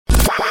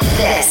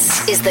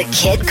This is the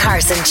Kid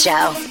Carson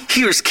Show.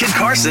 Here's Kid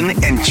Carson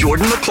and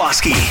Jordan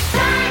McCloskey.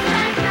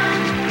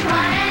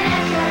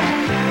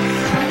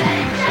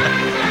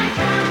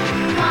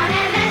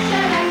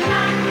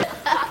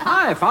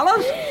 Hi,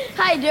 fellas.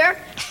 Hi, Dirk.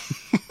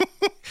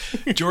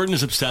 Jordan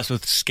is obsessed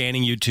with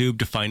scanning YouTube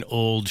to find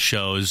old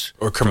shows.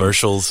 Or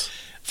commercials.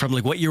 From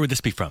like, what year would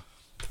this be from?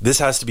 This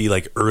has to be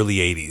like early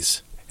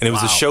 80s. And it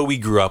was a show we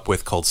grew up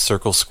with called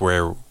Circle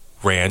Square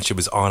Ranch. It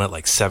was on at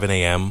like 7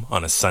 a.m.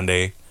 on a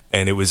Sunday.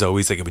 And it was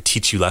always like, it would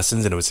teach you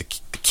lessons. And it was the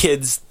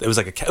kids. It was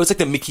like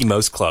the Mickey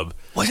Mouse Club.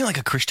 Wasn't it like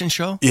a Christian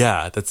show?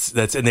 Yeah, that's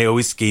and they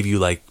always gave you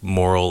like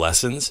moral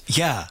lessons.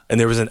 Yeah. And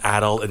there was an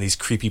adult and these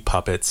creepy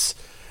puppets.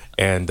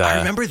 And I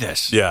remember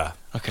this. Yeah.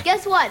 Okay.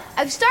 Guess what?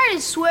 I've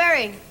started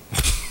swearing.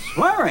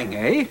 Swearing,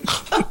 eh?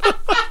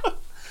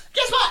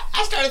 Guess what?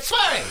 I started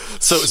swearing.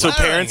 So Swearing,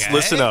 parents, eh?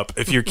 listen up.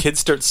 If your kids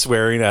start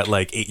swearing at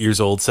like 8 years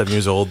old, 7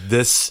 years old,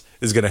 this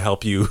is going to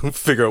help you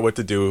figure out what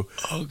to do.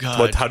 Oh,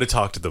 God. How to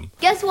talk to them.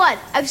 Guess what?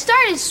 I've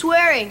started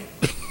swearing.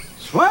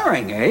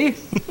 Swearing, eh?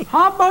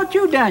 How about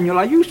you, Daniel?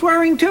 Are you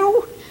swearing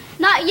too?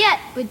 Not yet,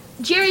 but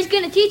Jerry's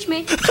gonna teach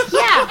me.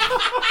 Yeah.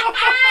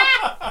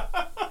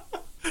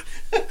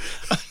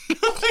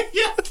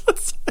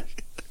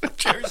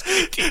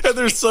 And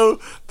they're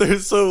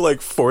so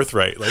like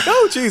forthright. Like,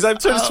 oh, geez, I've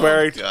started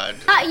swearing. God.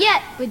 Not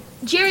yet, but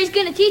Jerry's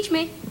gonna teach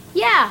me.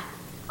 Yeah.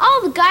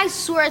 All the guys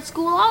swear at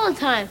school all the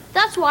time.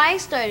 That's why I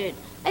started.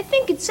 I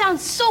think it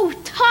sounds so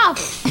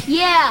tough.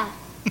 Yeah.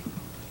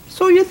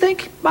 So you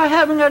think by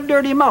having a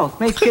dirty mouth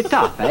makes you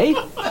tough, eh?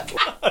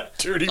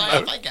 Dirty I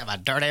mouth. think I have a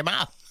dirty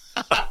mouth.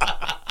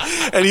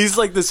 And he's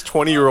like this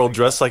 20-year-old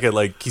dressed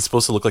like he's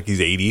supposed to look like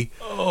he's 80.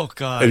 Oh,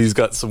 God. And he's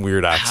got some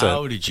weird accent.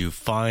 How did you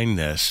find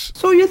this?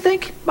 So you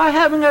think by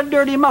having a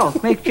dirty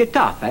mouth makes you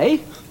tough, eh?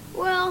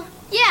 Well,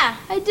 yeah,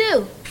 I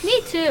do.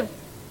 Me too.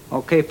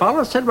 Okay,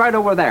 fellas, sit right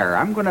over there.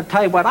 I'm going to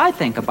tell you what I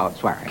think about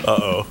swearing.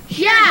 Uh-oh.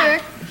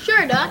 Yeah.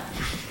 Sure, Doc.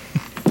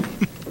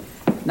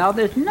 Now,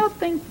 there's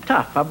nothing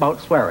tough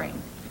about swearing.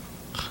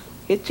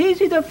 It's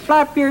easy to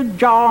flap your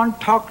jaw and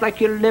talk like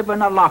you live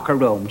in a locker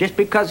room just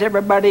because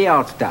everybody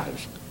else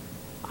does.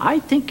 I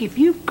think if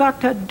you've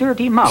got a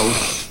dirty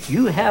mouth,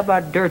 you have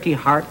a dirty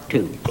heart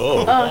too.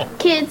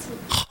 Kids.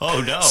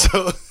 Oh, no.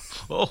 So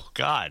Oh,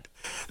 God.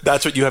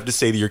 that's what you have to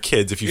say to your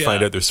kids if you Yeah.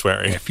 find out they're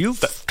swearing. If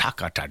you've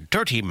got a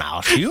dirty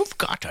mouth, you've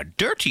got a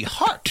dirty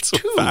heart, So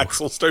too. if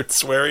Axel starts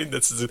swearing,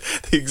 this is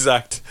the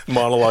exact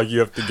monologue you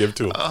have to give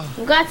to him.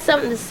 I've got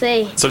something to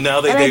say. So now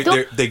And I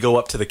don't- they go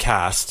up to the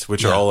cast,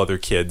 which are Yeah. all other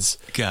kids,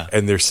 Yeah.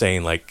 and they're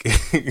saying like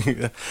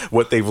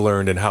what they've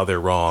learned and how they're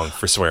wrong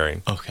for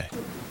swearing. Okay.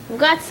 I've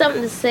got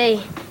something to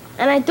say.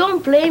 And I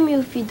don't blame you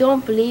if you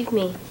don't believe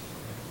me.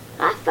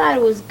 I thought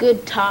it was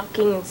good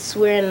talking and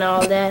swearing and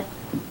all that.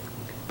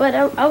 But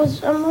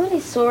I'm really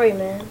sorry,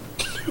 man.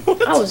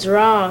 I was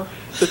wrong.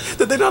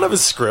 Did they not have a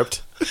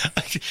script?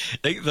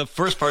 The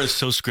first part is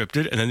so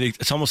scripted, and then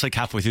it's almost like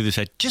halfway through they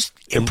said, just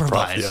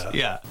improvise.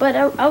 yeah. But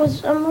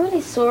I'm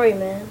really sorry,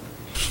 man.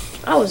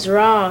 I was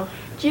wrong.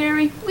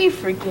 Jerry, we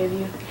forgive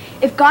you.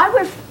 If God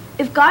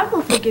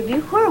will forgive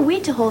you, who are we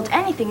to hold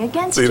anything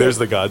against See, you? there's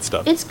the God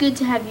stuff. It's good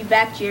to have you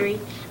back,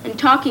 Jerry. And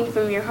talking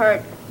from your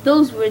heart,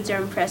 those words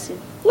are impressive.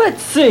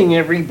 Let's sing,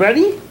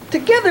 everybody.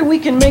 Together we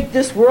can make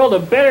this world a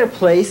better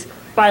place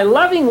by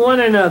loving one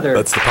another.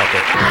 That's the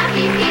puppet.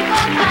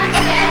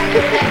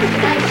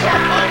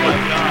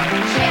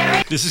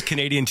 This is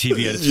Canadian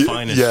TV at its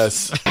finest.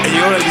 Yes. And you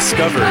know what I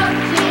discovered?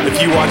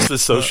 If you watch The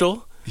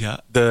Social, Yeah.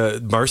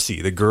 the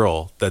Marcy, the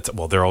girl,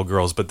 they're all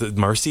girls, but the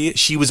Marcy,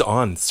 she was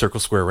on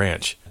Circle Square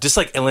Ranch. Just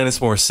like Alanis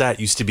Morissette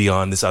used to be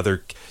on this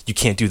other You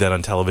Can't Do That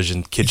on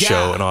Television kid Yeah.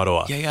 show in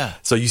Ottawa. Yeah, yeah.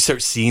 So you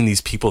start seeing these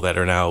people that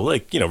are now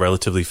like,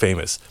 relatively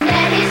famous.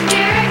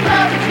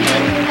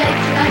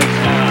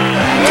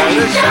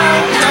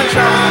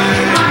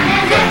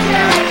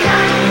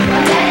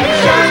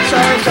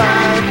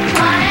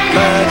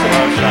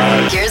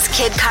 Here's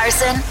Kid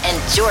Carson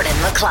and Jordan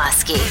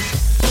McCloskey.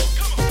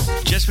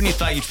 Just when you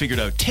thought you'd figured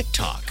out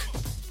TikTok,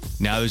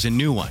 now there's a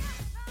new one.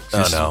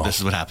 This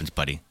is what happens,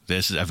 buddy.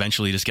 This is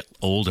eventually you just get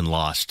old and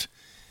lost,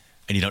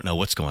 and you don't know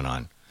what's going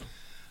on.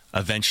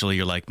 Eventually,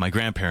 you're like my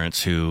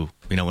grandparents who,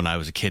 when I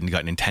was a kid and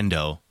got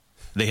Nintendo,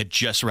 they had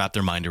just wrapped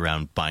their mind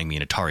around buying me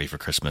an Atari for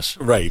Christmas.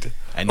 Right.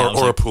 And now it's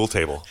or like- a pool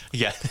table.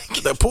 Yeah.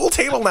 The pool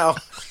table now.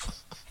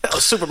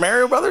 Super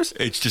Mario Brothers?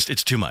 It's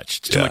too much.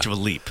 It's too much of a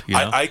leap.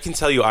 I can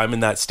tell you I'm in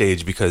that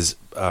stage because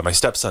my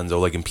stepsons,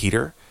 Oleg and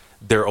Peter,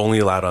 they're only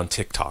allowed on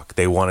TikTok.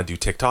 They want to do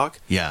TikTok.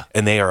 Yeah.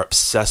 And they are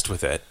obsessed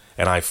with it.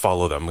 And I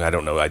follow them. I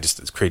don't know. I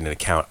just created an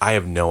account. I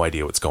have no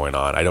idea what's going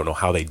on. I don't know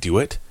how they do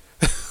it.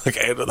 Like,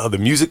 I don't know how the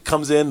music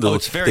comes in.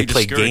 It's very They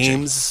play discouraging.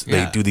 games.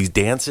 Yeah. They do these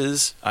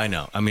dances. I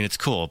know. I mean, it's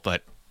cool,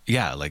 but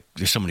yeah, like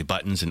there's so many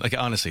buttons and like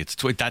honestly,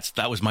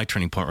 that was my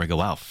turning point where I go,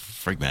 wow,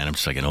 freak man, I'm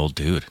just like an old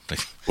dude. Like,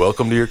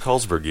 Welcome to your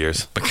Carlsberg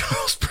years.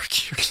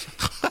 Carlsberg years.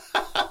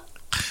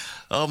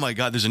 Oh my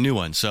God, there's a new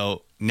one.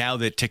 So now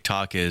that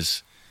TikTok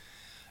is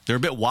they're a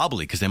bit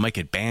wobbly because they might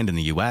get banned in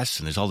the U.S.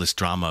 and there's all this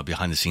drama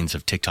behind the scenes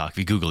of TikTok. If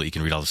you Google it, you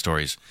can read all the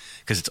stories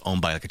because it's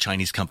owned by like a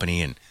Chinese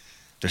company, and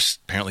there's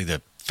apparently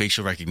the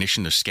facial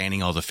recognition. They're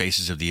scanning all the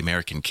faces of the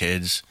American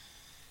kids,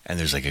 and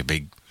there's like a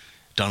big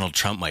Donald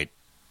Trump might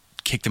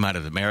kick them out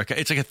of America.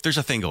 It's like there's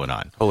a thing going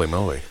on. Holy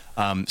moly!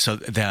 So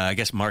I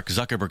guess Mark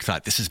Zuckerberg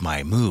thought, this is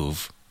my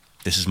move.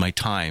 This is my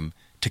time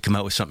to come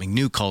out with something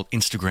new called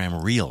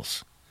Instagram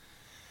Reels.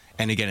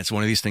 And again, it's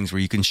one of these things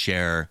where you can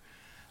share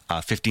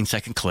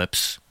 15-second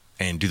clips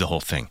and do the whole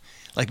thing.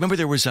 Like, remember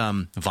there was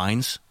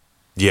Vines?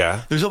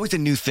 Yeah. There's always a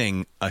new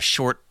thing, a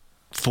short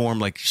form,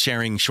 like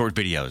sharing short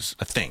videos,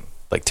 a thing.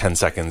 Like 10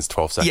 seconds,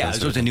 12 seconds. Yeah,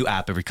 there's a new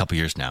app every couple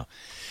years now.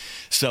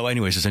 So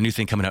anyways, there's a new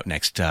thing coming out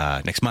next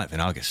month in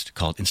August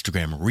called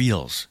Instagram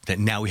Reels that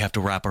now we have to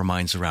wrap our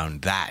minds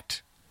around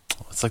that.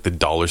 It's like the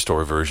dollar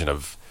store version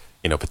of,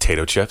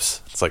 potato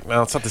chips. It's like,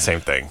 no, it's not the same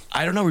thing.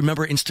 I don't know.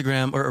 Remember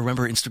Instagram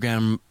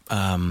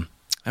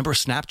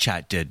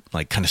Snapchat did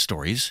like kind of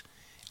stories,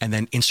 and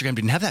then Instagram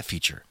didn't have that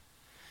feature.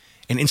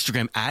 And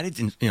Instagram added,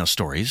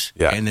 stories,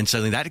 and then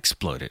suddenly that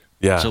exploded.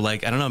 Yeah. So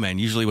like, I don't know, man.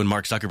 Usually when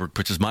Mark Zuckerberg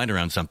puts his mind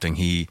around something,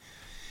 you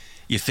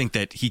think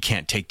that he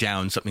can't take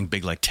down something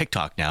big like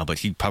TikTok now, but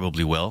he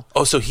probably will.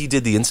 Oh, so he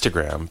did the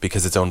Instagram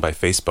because it's owned by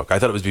Facebook. I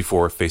thought it was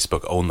before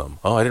Facebook owned them.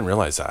 Oh, I didn't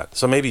realize that.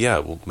 So maybe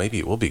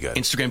it will be good.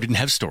 Instagram didn't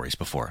have stories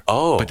before.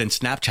 Oh. But then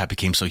Snapchat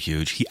became so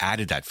huge, he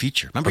added that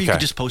feature. Remember, you could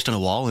just post on a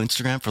wall on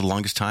Instagram for the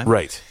longest time?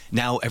 Right.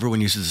 Now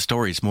everyone uses the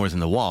stories more than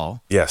the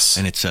wall. Yes.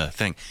 And it's a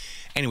thing.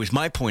 Anyways,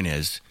 my point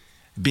is,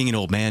 being an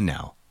old man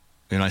now,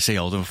 I say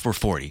old, we're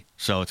 40.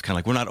 So it's kind of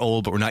like we're not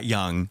old, but we're not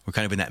young. We're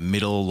kind of in that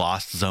middle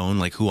lost zone.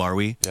 Like, who are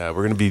we? Yeah,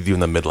 we're going to be doing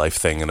the midlife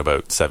thing in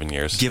about 7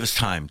 years. Give us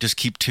time. Just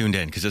keep tuned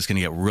in because it's going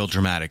to get real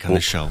dramatic on the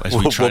show. As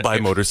we'll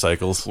buy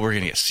motorcycles. We're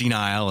going to get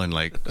senile and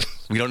like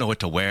we don't know what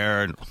to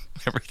wear and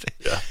everything.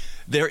 Yeah.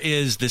 There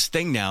is this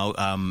thing now,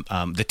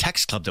 the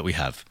text club that we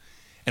have.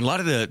 And a lot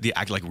of the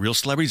like real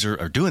celebrities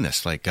are doing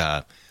this, like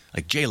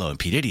J-Lo and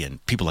P. Diddy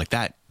and people like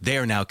that. They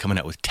are now coming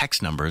out with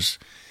text numbers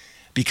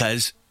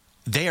because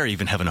they are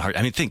even having a hard...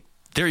 think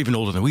they're even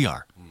older than we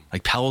are.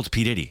 Like, how old's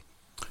P. Diddy?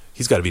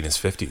 He's got to be in his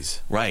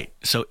 50s. Right.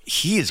 So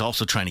he is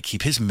also trying to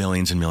keep his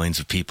millions and millions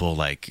of people,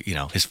 like,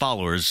 his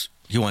followers.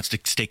 He wants to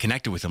stay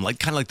connected with them, like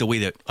kind of like the way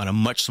that on a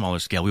much smaller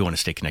scale, we want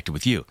to stay connected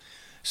with you.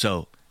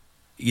 So,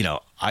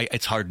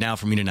 it's hard now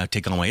for me to now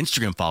take all my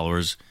Instagram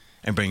followers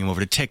and bring them over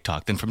to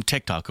TikTok. Then from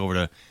TikTok over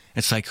to...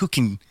 It's like,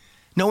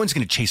 no one's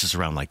going to chase us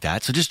around like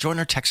that. So just join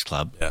our text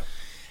club. Yeah.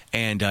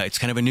 And it's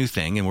kind of a new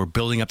thing, and we're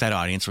building up that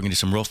audience. We're going to do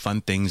some real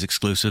fun things,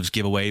 exclusives,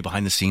 giveaway,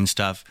 behind-the-scenes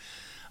stuff,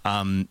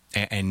 and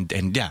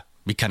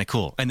be kind of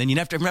cool. And then you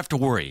never have to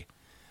worry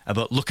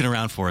about looking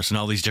around for us and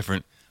all these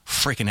different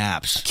freaking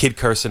apps. Kid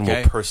Carson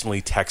will personally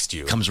text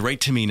you. Comes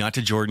right to me, not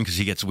to Jordan, because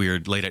he gets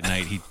weird late at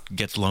night. He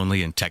gets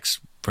lonely and texts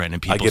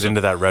random people. I get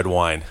into that red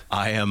wine.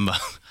 I am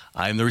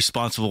the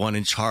responsible one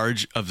in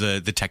charge of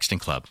the texting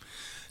club.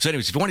 So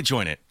anyways, if you want to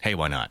join it, hey,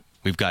 why not?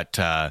 We've got...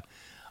 the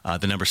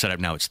number set up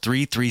now, it's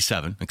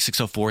 337, like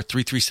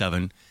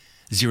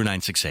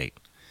 604-337-0968.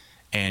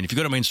 And if you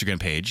go to my Instagram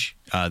page,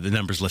 the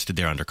number's listed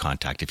there under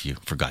contact if you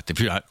forgot. If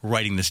you're not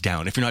writing this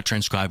down, if you're not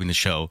transcribing the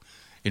show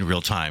in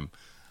real time,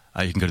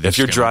 you can go to the If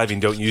you're driving,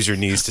 don't use your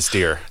knees to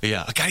steer.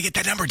 Yeah, I got to get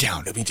that number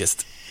down. Let me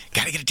just...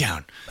 Got to get it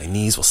down. My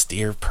knees will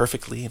steer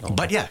perfectly. And all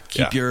but that.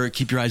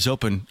 keep your eyes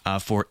open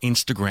for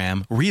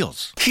Instagram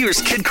Reels. Here's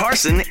Kid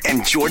Carson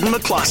and Jordan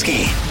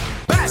McCloskey.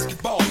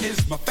 Basketball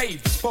is my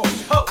favorite sport.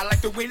 I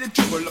like the way they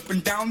dribble up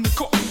and down the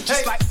court.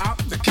 Just like I'm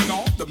the king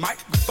on the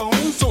microphone.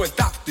 So is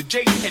Dr.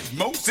 J and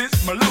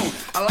Moses Malone.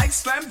 I like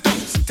slam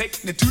dunks and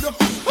taking it to the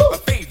hoop. My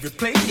favorite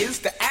play is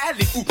the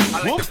alley-oop.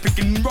 I like the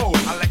pick and roll.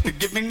 I like the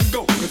give and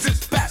go. Cause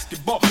it's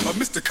basketball by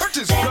Mr.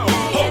 Curtis Blow.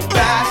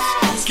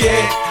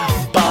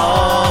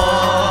 Basketball.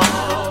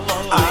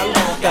 I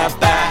like that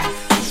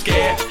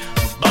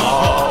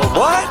basketball.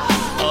 What?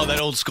 Oh, that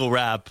old school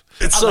rap.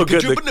 It's so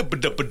good.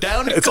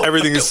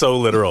 Everything is so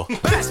literal.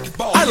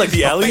 I like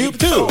the alley-oop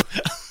too.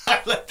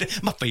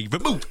 My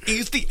favorite move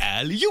is the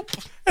alley-oop.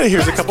 And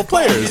here's a couple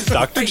players.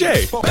 Dr.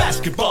 J.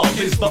 Basketball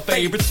is my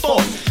favorite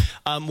sport.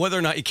 Whether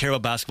or not you care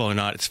about basketball or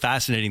not, it's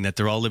fascinating that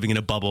they're all living in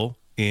a bubble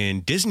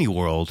in Disney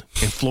World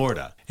in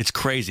Florida. It's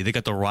crazy. They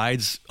got the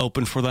rides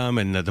open for them,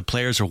 and the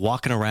players are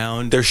walking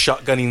around. They're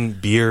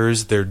shotgunning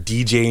beers. They're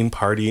DJing,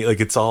 partying.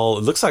 Like it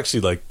looks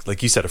actually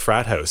like you said, a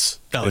frat house.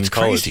 Oh, it's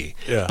college. Crazy.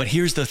 Yeah. But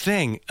here's the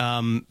thing: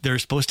 they're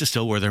supposed to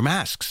still wear their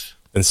masks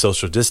and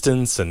social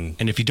distance, and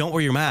if you don't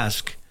wear your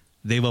mask,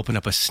 they've opened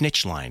up a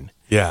snitch line.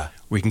 Yeah.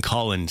 We can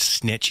call and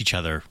snitch each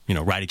other,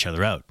 rat each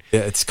other out.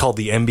 Yeah, it's called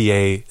the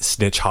NBA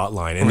Snitch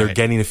Hotline, and they're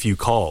getting a few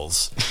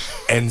calls.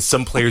 And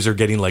some players are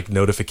getting like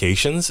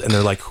notifications, and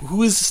they're like,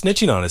 who is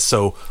snitching on us?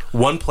 So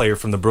one player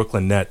from the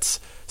Brooklyn Nets,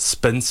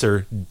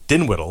 Spencer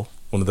Dinwiddie,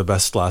 one of the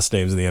best last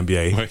names in the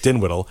NBA, right.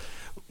 Dinwiddie,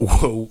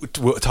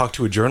 talked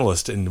to a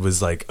journalist and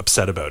was like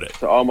upset about it.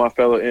 To all my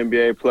fellow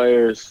NBA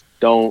players,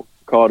 don't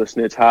call the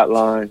snitch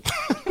hotline.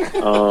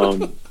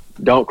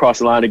 don't cross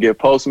the line to get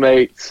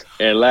Postmates.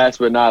 And last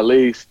but not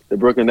least, the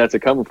Brooklyn Nets are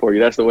coming for you.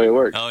 That's the way it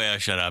works. Oh, yeah,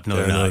 shut up. No,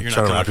 you're not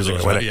Raptors are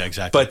going to win it. Yeah,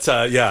 exactly. But, so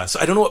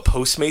I don't know what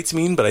Postmates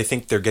mean, but I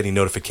think they're getting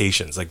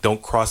notifications. Like,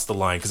 don't cross the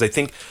line. Because I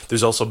think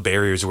there's also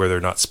barriers where they're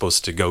not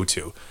supposed to go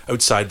to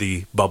outside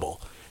the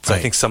bubble. So I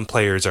think some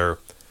players are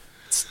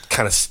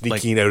kind of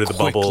sneaking out of the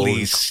bubble.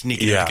 Quickly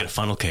sneaking out to get a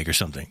funnel cake or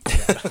something.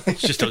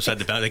 It's just outside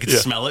the boundary. They can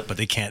smell it, but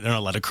they can't. They're not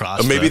allowed to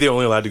cross. Or maybe they're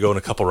only allowed to go on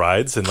a couple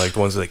rides, and like the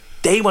ones like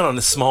they went on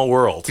a Small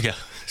World. Yeah.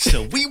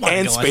 So we want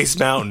and to go Space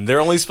Mountain. They're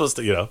only supposed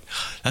to,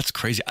 That's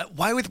crazy.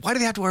 Why do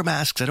they have to wear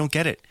masks? I don't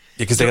get it.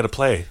 Yeah, because they got to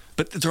play.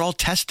 But they're all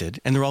tested,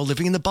 and they're all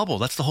living in the bubble.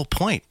 That's the whole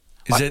point.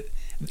 Is that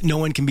no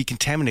one can be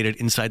contaminated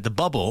inside the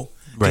bubble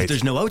because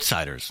there's no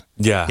outsiders.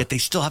 Yeah. Yet they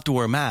still have to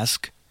wear a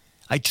mask.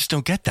 I just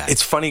don't get that.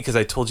 It's funny because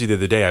I told you the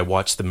other day I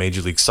watched the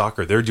Major League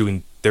Soccer. They're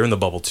in the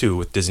bubble too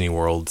with Disney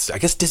World. I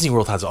guess Disney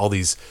World has all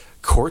these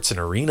courts and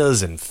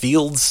arenas and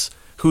fields.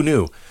 Who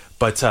knew?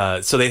 But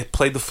so they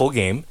played the full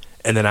game,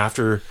 and then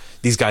after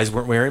these guys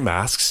weren't wearing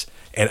masks,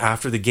 and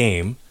after the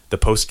game, the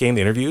post-game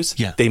interviews,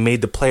 they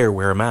made the player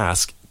wear a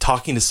mask,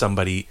 talking to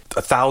somebody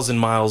 1,000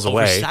 miles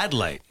away, over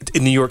satellite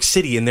in New York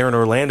City, and they're in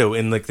Orlando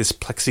in like this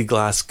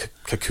plexiglass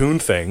cocoon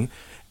thing.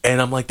 And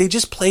I'm like, they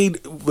just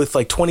played with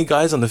like 20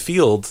 guys on the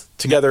field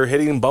together,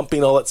 hitting and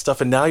bumping, all that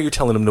stuff. And now you're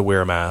telling them to wear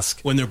a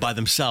mask. When they're by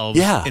themselves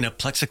in a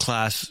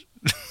plexiglass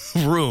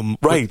room.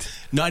 Right.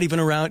 Not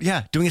even around,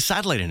 doing a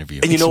satellite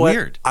interview. And you know what?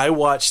 Weird. I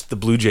watched the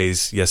Blue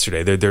Jays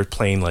yesterday. They're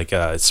playing like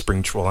not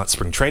spring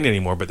training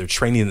anymore, but they're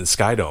training in the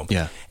Sky Dome.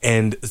 Yeah.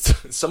 And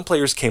some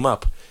players came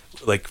up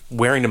like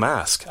wearing a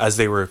mask as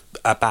they were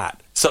at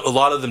bat. So a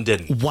lot of them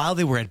didn't. While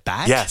they were at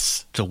bat?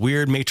 Yes. It's a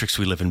weird matrix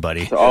we live in,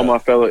 buddy. To all my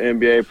fellow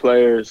NBA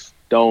players,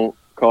 don't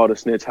call the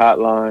snitch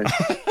hotline.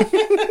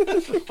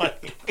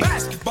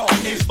 Basketball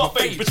is my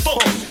favorite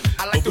sport.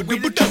 I like the way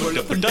the double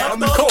up and down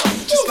the court.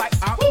 Just like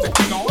I'm the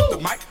king on the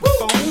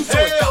microphone. So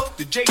it's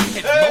Dr. J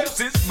and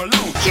Moses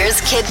Malone. Here's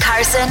Kid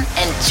Carson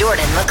and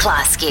Jordan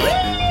McCloskey.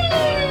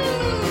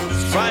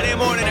 Friday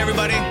morning,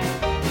 everybody.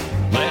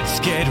 Let's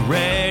get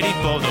ready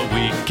for the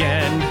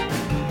weekend.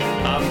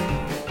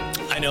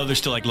 I know there's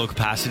still like low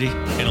capacity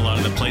in a lot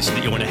of the places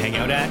that you want to hang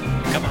out at.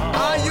 Come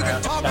on. You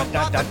can talk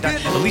about the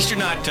At least you're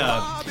not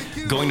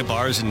going to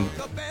bars and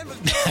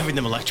having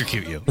them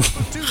electrocute you.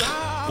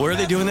 Where are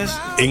they doing this?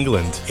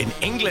 England. In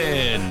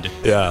England.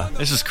 Yeah.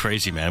 This is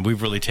crazy, man.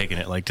 We've really taken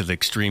it like to the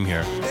extreme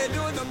here.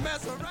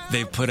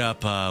 They put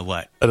up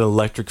what? An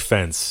electric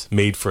fence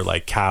made for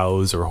like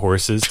cows or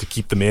horses to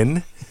keep them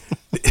in.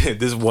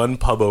 This one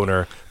pub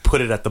owner put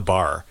it at the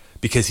bar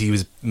because he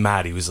was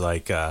mad. He was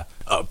like,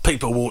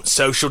 people want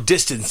social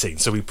distancing.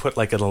 So we put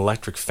like an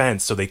electric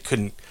fence so they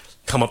couldn't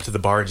come up to the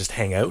bar and just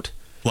hang out.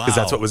 Wow. Because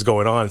that's what was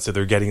going on. So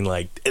they're getting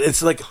like,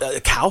 it's like a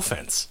cow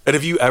fence. And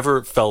have you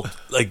ever felt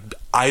like,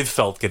 I've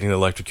felt getting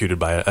electrocuted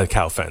by a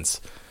cow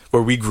fence.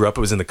 Where we grew up,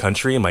 it was in the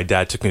country, and my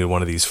dad took me to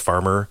one of these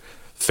farmer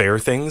fair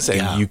things,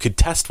 and you could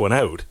test one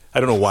out. I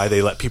don't know why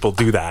they let people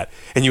do that.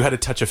 And you had to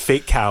touch a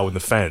fake cow in the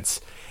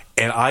fence.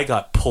 And I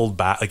got pulled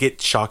back. Like,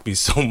 it shocked me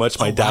so much.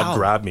 My dad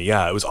grabbed me.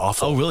 Yeah, it was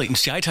awful. Oh, really? And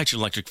see, I touched an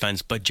electric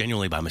fence, but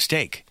genuinely by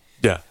mistake.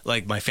 Yeah.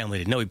 Like, my family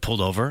didn't know. He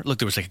pulled over. Look,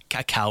 there was like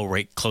a cow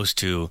right close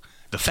to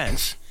the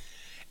fence.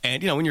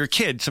 And, when you're a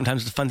kid,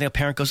 sometimes the fun thing, a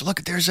parent goes,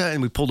 look, there's a...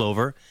 And we pulled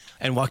over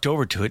and walked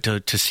over to it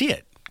to see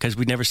it. Because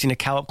we'd never seen a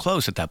cow up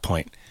close at that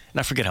point. And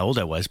I forget how old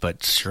I was,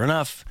 but sure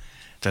enough,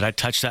 that I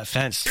touched that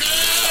fence.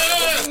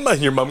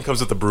 And your mom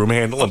comes with the broom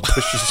handle and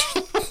pushes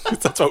you.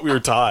 That's what we were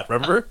taught,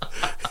 remember?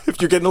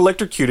 If you're getting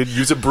electrocuted,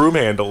 use a broom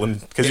handle, and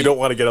because you don't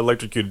want to get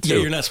electrocuted too.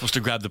 Yeah, you're not supposed to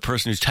grab the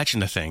person who's touching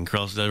the thing, or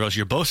else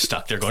you're both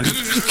stuck there going...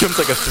 It becomes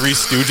like a Three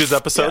Stooges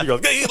episode. You're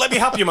like, hey, let me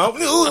help you,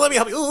 Mom. Ooh, let me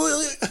help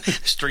you.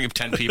 String of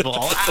 10 people.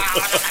 All...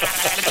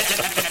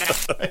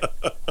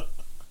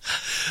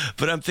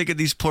 But I'm thinking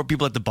these poor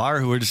people at the bar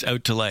who are just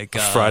out to like...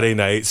 Friday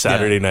night,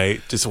 Saturday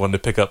night, just wanted to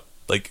pick up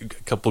like a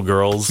couple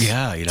girls.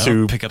 Yeah,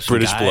 two pick up some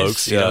British guys,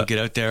 blokes. Get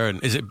out there.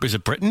 And is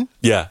it Britain?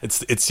 Yeah,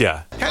 it's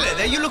yeah. Hello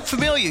there, you look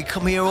familiar. You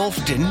come here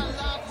often.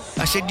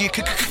 I said you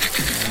come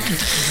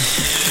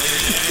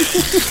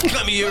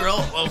here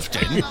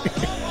often.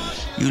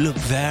 You look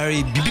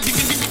very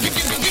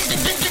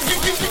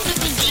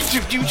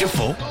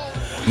beautiful.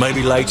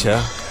 Maybe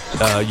later,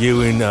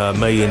 you and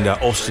me and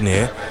Austin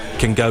here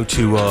can go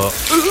to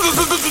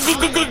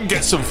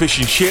get some fish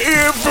and shit.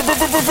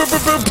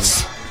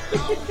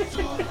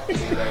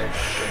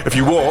 If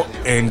you want,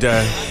 and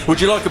would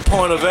you like a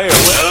pint of ale?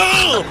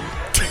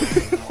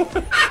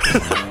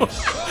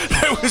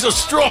 That was a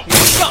strong.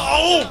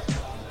 Oh!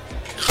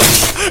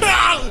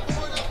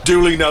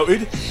 Duly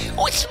noted.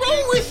 What's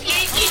wrong with you?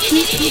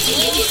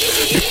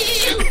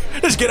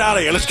 Let's get out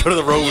of here. Let's go to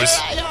the Rose.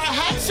 Yeah, you're a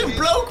handsome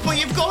bloke, but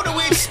you've got a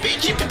weird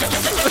speech.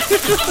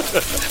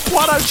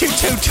 Why don't you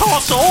two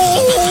toss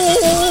off?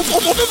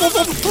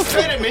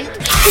 Wait a minute.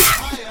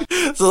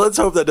 So let's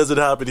hope that doesn't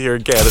happen here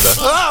in Canada.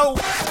 Oh!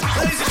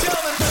 Ladies and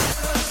gentlemen,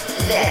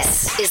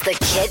 This is the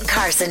Kid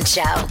Carson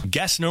Show.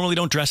 Guests normally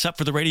don't dress up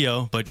for the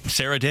radio, but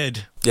Sarah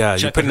did. Yeah,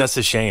 you're putting us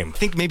to shame. I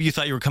think maybe you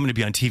thought you were coming to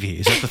be on TV.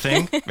 Is that the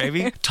thing?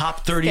 Maybe?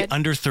 Top 30,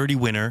 under 30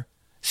 winner,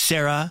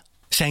 Sarah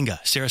Sanga.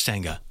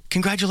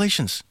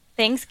 Congratulations.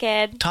 Thanks,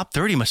 kid. Top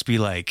 30 must be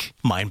like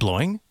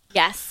mind-blowing.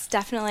 Yes,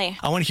 definitely.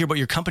 I want to hear about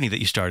your company that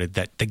you started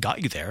that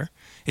got you there.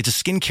 It's a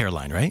skincare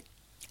line, right?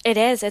 It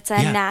is. It's a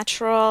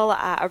natural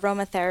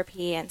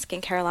aromatherapy and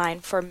skincare line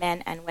for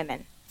men and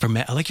women. For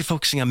men, I like you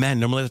focusing on men.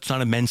 Normally, that's not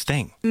a men's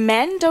thing.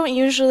 Men don't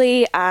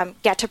usually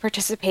get to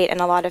participate in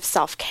a lot of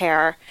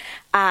self-care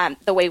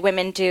the way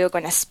women do,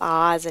 going to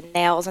spas and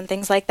nails and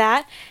things like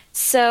that.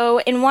 So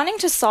in wanting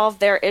to solve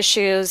their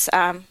issues,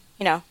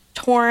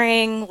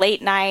 touring,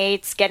 late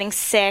nights, getting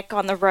sick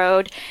on the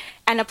road,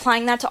 and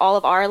applying that to all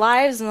of our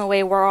lives and the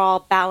way we're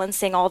all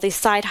balancing all these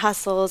side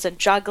hustles and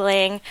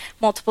juggling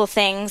multiple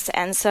things.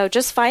 And so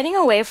just finding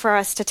a way for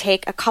us to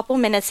take a couple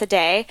minutes a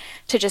day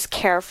to just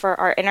care for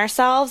our inner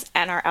selves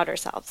and our outer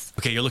selves.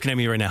 Okay, you're looking at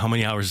me right now. How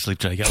many hours of sleep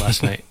did I get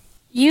last night?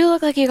 You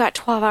look like you got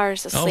 12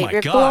 hours of sleep.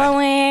 You're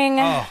glowing.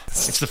 Oh,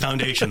 it's the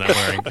foundation that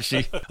I'm wearing.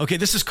 See? Okay,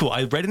 this is cool.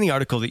 I read in the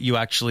article that you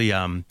actually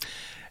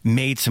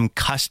made some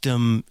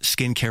custom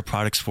skincare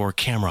products for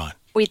Cameron.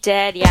 We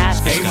did, yes.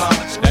 Hey,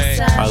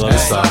 I love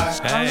this song.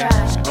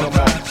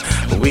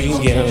 We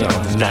can get it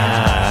all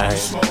night.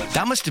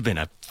 That must have been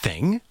a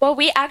thing. Well,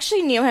 we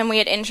actually knew him. We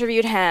had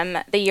interviewed him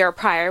the year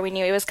prior. We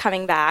knew he was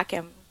coming back,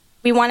 and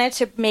we wanted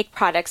to make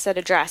products that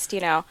addressed,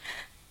 the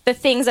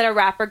things that a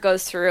rapper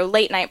goes through: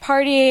 late night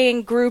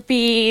partying,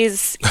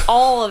 groupies,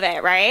 all of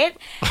it, right?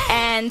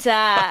 And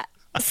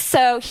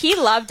so he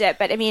loved it.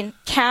 But I mean,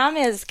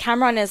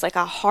 Cameron is like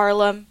a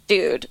Harlem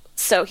dude.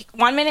 So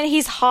 1 minute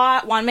he's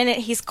hot, 1 minute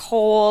he's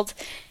cold.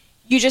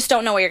 You just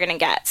don't know what you're going to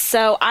get.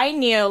 So I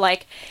knew,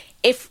 like,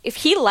 if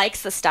he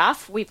likes the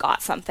stuff, we've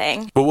got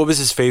something. But what was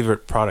his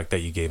favorite product that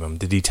you gave him?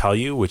 Did he tell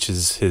you which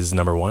is his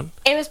number one?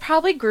 It was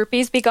probably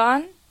Groupies Be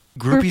Gone.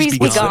 Groupies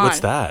Be Gone. What's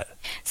that?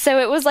 So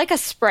it was like a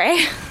spray.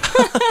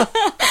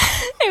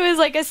 It was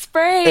like a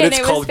spray. And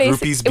it's called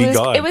Groupies Be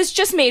Gone. It was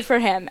just made for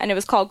him, and it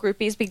was called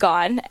Groupies Be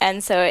Gone.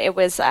 And so it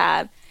was...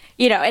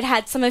 it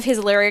had some of his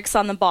lyrics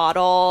on the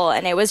bottle,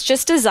 and it was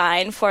just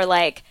designed for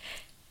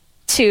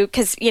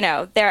because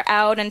they're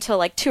out until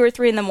like 2 or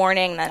 3 in the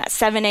morning. Then at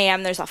 7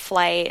 a.m. there's a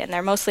flight, and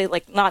they're mostly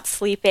like not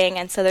sleeping,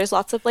 and so there's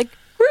lots of like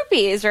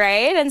groupies,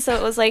 right? And so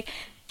it was like,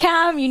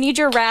 Cam, you need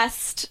your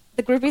rest.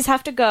 The groupies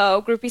have to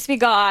go. Groupies be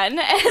gone.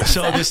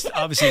 So this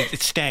obviously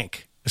it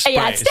stank.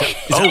 Yeah, it stank.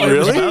 Is that what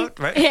really? It was about,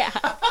 right? Yeah.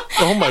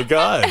 Oh my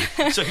God.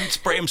 So he'd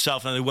spray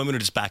himself, and the women would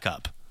just back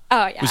up.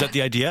 Oh, yeah. Was that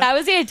the idea? That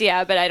was the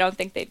idea, but I don't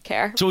think they'd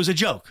care. So it was a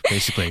joke,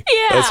 basically.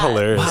 Yeah. That's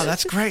hilarious. Wow,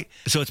 that's great.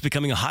 So it's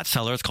becoming a hot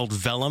seller. It's called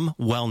Vellum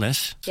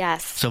Wellness.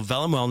 Yes. So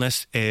Vellum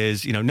Wellness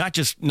is,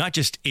 not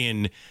just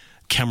in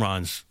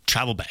Cameron's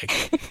travel bag.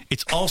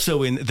 It's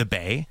also in the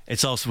Bay.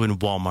 It's also in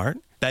Walmart,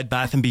 Bed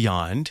Bath &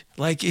 Beyond.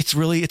 Like, it's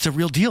a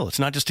real deal. It's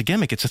not just a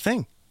gimmick. It's a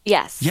thing.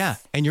 Yes. Yeah.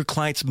 And your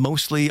clients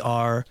mostly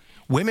are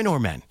women or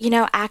men?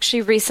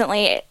 Actually,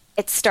 recently...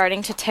 it's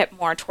starting to tip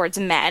more towards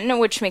men,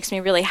 which makes me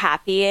really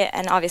happy.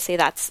 And obviously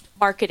that's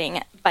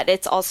marketing, but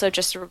it's also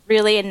just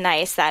really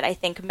nice that I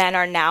think men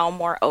are now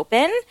more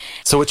open.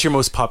 So what's your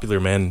most popular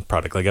men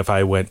product? Like if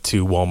I went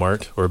to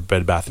Walmart or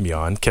Bed Bath &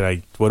 Beyond,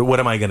 what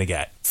am I going to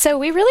get? So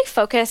we really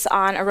focus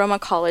on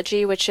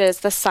aromacology, which is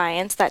the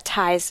science that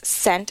ties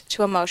scent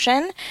to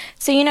emotion.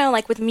 So,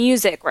 like with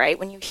music, right?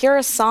 When you hear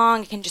a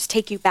song, it can just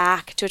take you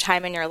back to a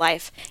time in your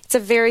life. It's a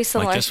very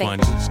similar thing.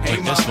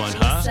 Like this one,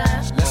 huh?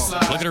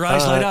 Look at her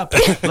eyes light up.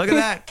 Look at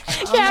that.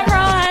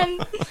 Cameron!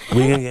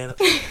 We gonna get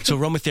it. So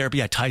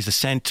aromatherapy ties the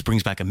scent,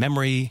 brings back a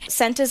memory.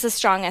 Scent is the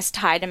strongest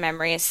tie to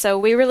memories. So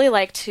we really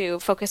like to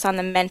focus on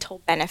the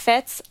mental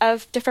benefits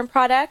of different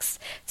products.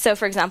 So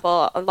for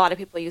example, a lot of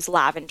people use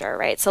lavender,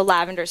 right? So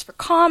lavender is for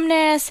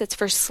calmness, it's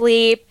for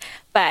sleep,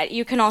 but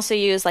you can also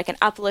use like an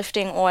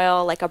uplifting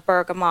oil like a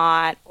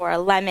bergamot or a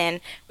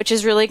lemon, which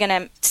is really going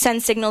to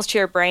send signals to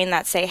your brain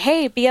that say,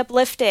 hey, be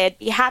uplifted,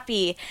 be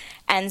happy.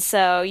 And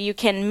so you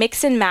can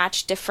mix and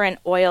match different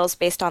oils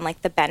based on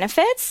like the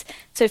benefits.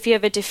 So if you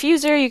have a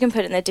diffuser, you can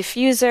put it in the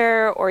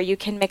diffuser, or you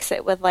can mix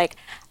it with like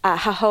a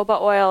jojoba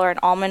oil or an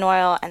almond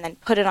oil and then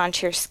put it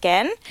onto your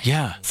skin.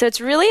 Yeah. So it's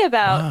really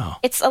about,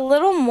 It's a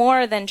little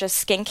more than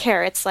just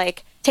skincare. It's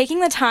like taking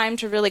the time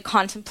to really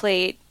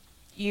contemplate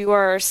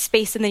your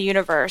space in the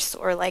universe,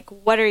 or like,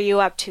 what are you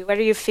up to? What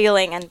are you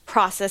feeling? And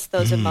process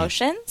those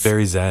emotions.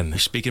 Very zen. You're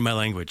speaking my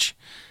language.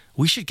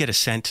 We should get a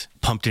scent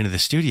pumped into the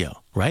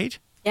studio, right?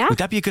 Yeah. Would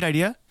that be a good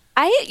idea?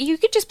 You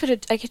could just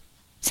I could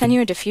send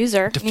you a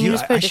diffuser. You can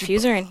just put a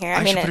diffuser in here.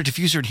 I should put a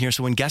diffuser in here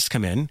so when guests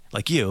come in,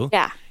 like you,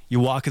 you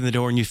walk in the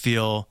door and you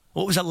feel,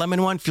 what was that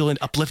lemon one? Feeling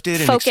uplifted?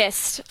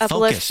 Focused.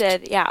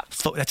 Uplifted, yeah.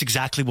 That's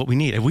exactly what we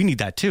need. And we need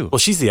that too. Well,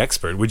 she's the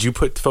expert. Would you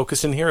put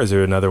focus in here, or is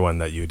there another one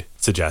that you'd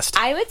suggest?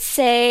 I would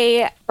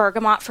say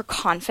bergamot for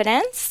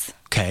confidence.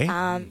 Okay.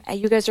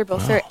 You guys are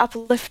both very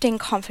uplifting,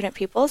 confident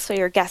people, so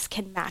your guests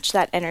can match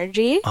that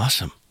energy.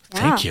 Awesome.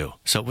 Thank you.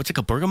 So what's it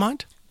called?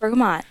 Bergamot?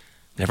 Bergamot.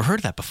 Never heard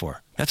of that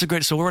before. That's a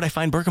great. So where would I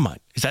find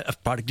Bergamot? Is that a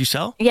product you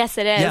sell? Yes,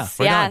 it is. Yeah,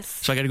 right yes.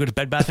 on. So I got to go to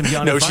Bed Bath &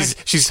 Beyond. No,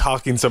 she's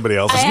hawking somebody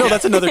else's. No,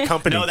 that's another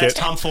company. No, that's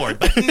Tom Ford.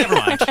 But never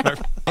mind. Well,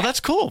 that's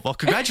cool. Well,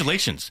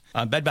 congratulations.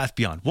 Bed Bath &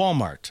 Beyond,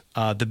 Walmart,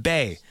 the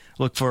Bay.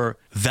 Look for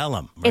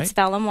Vellum, right? It's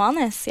Vellum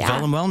Wellness, yeah.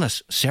 Vellum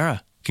Wellness.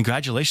 Sarah,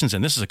 congratulations.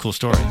 And this is a cool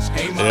story.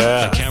 Hey, Mom.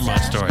 The Cameron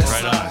story.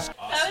 Right on. That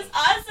was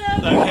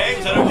awesome. Okay,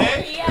 is that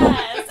okay?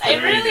 Yes. I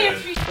really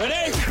appreciate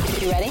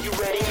it. You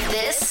ready?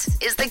 This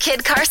is the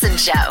Kid Carson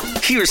Show.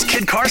 Here's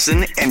Kid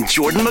Carson and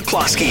Jordan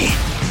McCloskey.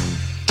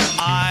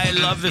 I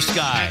love this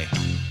guy.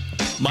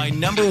 My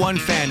number one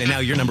fan, and now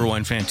your number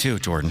one fan too,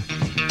 Jordan.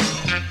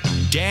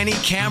 Danny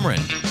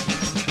Cameron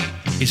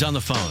is on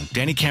the phone.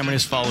 Danny Cameron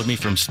has followed me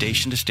from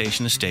station to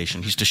station to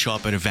station. He used to show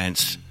up at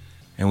events,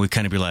 and we'd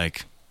kind of be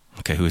like,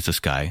 okay, who is this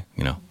guy?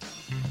 You know,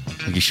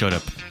 like he showed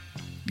up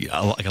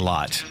like a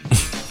lot,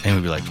 and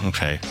we'd be like,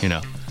 okay, you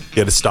know. You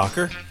had a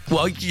stalker?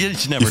 Well, you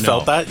just never know. You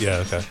felt that?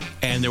 Yeah, okay.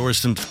 And there was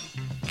some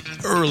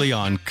early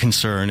on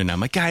concern, and I'm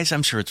like, guys,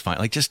 I'm sure it's fine.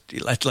 Like, just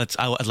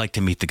I'd like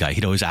to meet the guy.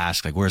 He'd always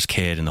ask, like, where's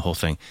Kid and the whole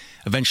thing.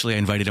 Eventually, I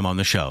invited him on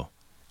the show,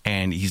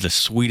 and he's the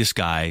sweetest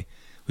guy.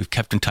 We've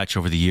kept in touch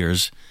over the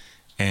years,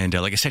 and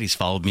like I said, he's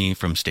followed me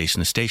from station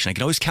to station. I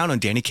can always count on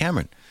Danny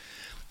Cameron.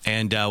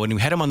 And when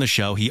we had him on the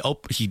show, he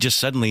just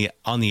suddenly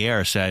on the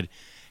air said,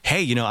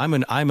 "Hey, you know,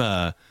 I'm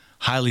a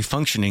highly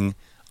functioning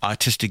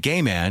autistic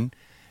gay man,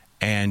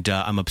 and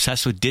I'm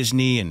obsessed with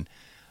Disney, and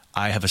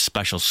I have a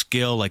special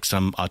skill. Like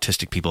some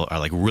autistic people are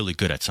like really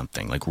good at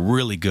something, like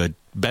really good,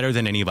 better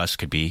than any of us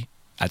could be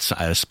at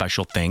a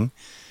special thing.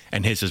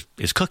 And his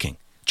is cooking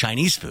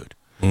Chinese food."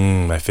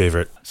 My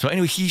favorite. So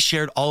anyway, he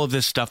shared all of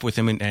this stuff with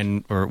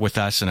him or with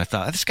us, and I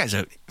thought, this guy's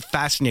a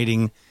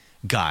fascinating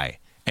guy,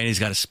 and he's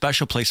got a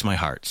special place in my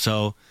heart.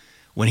 So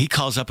when he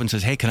calls up and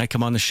says, "Hey, can I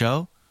come on the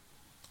show?"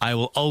 I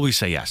will always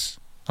say yes.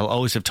 I'll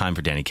always have time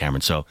for Danny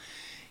Cameron. So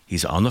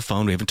he's on the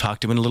phone. We haven't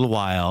talked to him in a little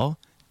while.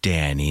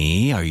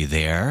 Danny, are you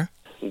there?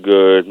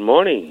 Good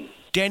morning.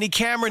 Danny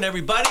Cameron,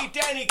 everybody.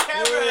 Danny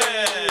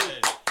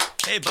Cameron.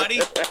 Hey, buddy.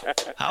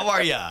 How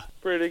are you?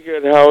 Pretty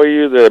good. How are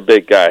you there,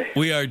 big guy?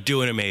 We are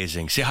doing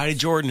amazing. Say hi to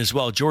Jordan as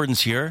well.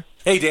 Jordan's here.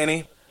 Hey,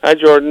 Danny. Hi,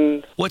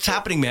 Jordan. What's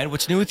happening, man?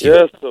 What's new with you?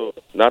 Yeah, so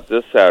not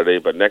this Saturday,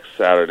 but next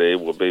Saturday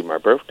will be my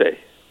birthday.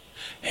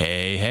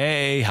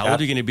 Hey. How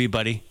old are you going to be,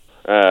 buddy?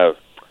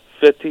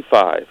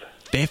 55.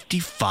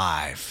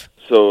 55.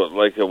 So,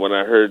 like, when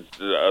I heard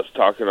us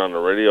talking on the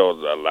radio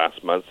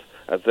last month,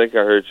 I think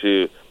I heard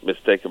you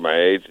mistaken my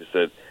age. You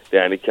said,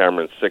 Danny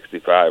Cameron's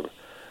 65.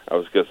 I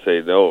was going to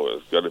say, no,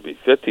 it's going to be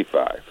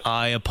 55.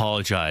 I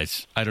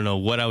apologize. I don't know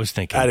what I was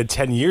thinking. Added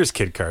 10 years,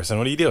 Kid Carson.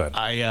 What are you doing?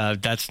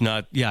 That's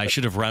not, I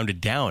should have rounded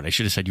down. I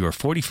should have said you were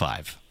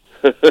 45.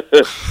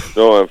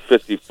 No, I'm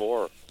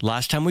 54.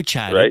 Last time we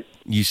chatted, right?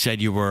 You said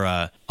you were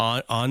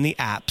on the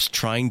apps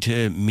trying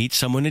to meet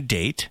someone to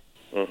date.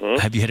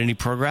 Mm-hmm. Have you had any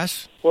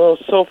progress? Well,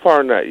 so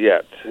far not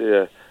yet.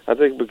 Yeah, I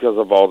think because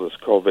of all this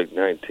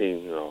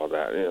COVID-19 and all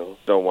that,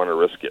 don't want to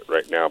risk it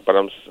right now. But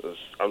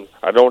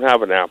I don't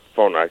have an app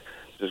phone. I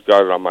just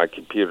got it on my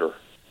computer.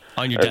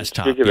 On your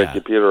desktop, speaking of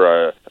computer,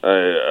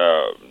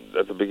 I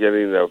at the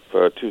beginning of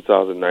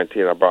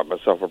 2019, I bought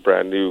myself a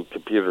brand new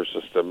computer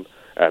system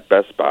at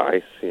Best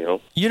Buy,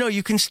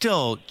 You can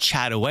still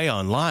chat away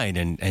online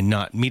and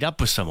not meet up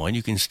with someone.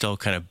 You can still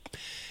kind of,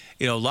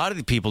 a lot of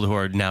the people who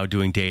are now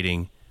doing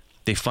dating,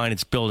 they find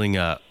it's building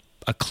a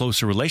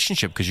closer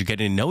relationship because you're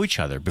getting to know each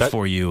other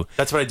before you...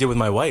 That's what I did with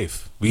my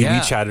wife. We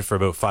chatted for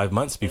about 5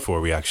 months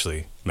before we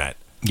actually met.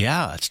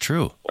 Yeah, that's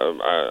true.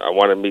 I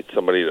want to meet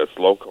somebody that's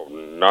local,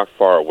 not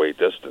far away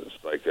distance,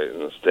 like in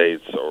the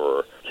States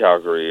or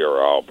Calgary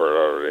or Alberta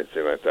or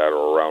anything like that,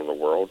 or around the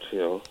world,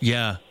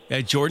 Yeah.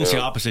 Jordan's the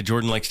opposite.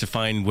 Jordan likes to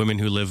find women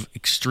who live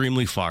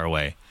extremely far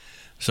away.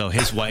 So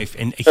his wife,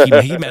 and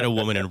he met a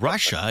woman in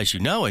Russia, as you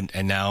know,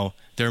 and now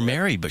they're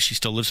married, but she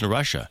still lives in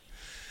Russia.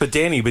 But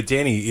Danny,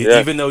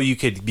 even though you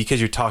could, because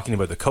you're talking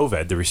about the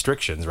COVID, the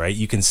restrictions, right?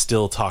 You can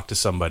still talk to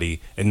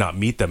somebody and not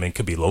meet them, and it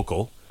could be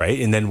local, right?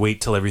 And then wait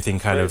till everything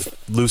kind of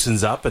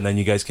loosens up, and then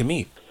you guys can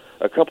meet.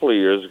 A couple of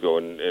years ago,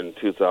 in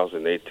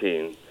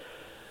 2018,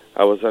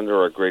 I was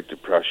under a Great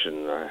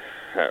Depression. I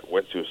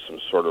went through some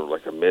sort of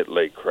like a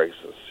mid-late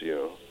crisis,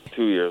 2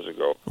 years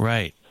ago.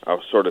 Right. I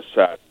was sort of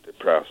sad,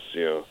 depressed,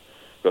 because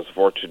the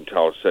fortune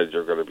teller said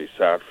you're going to be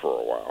sad for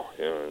a while,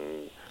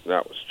 and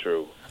that was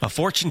true. A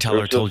fortune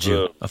teller told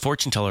you. A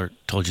fortune teller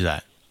told you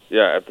that.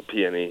 Yeah, at the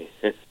PNE.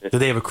 Do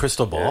they have a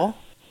crystal ball?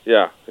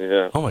 Yeah.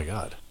 Oh my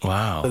God!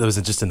 Wow. That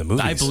wasn't just in the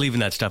movies. I believe in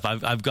that stuff.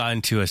 I've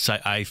gone to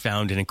I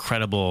found an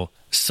incredible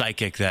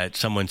psychic that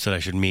someone said I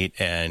should meet,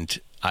 and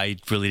I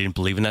really didn't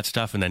believe in that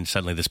stuff. And then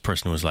suddenly this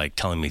person was like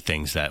telling me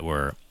things that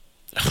were.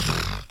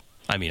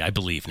 I mean, I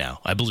believe now.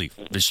 I believe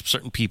there's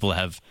certain people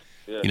have,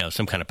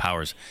 some kind of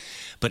powers.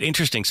 But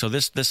interesting. So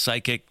this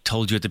psychic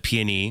told you at the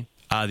PNE.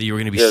 That you were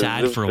going to be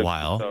sad for a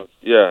while.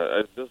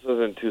 This was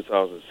in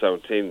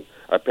 2017.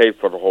 I paid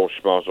for the whole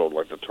schmozzle,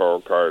 like the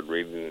tarot card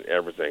reading,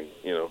 everything.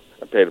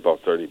 I paid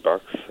about $30.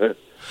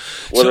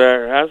 Well,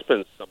 there has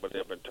been somebody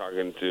I've been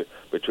talking to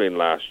between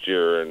last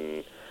year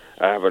and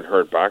I haven't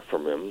heard back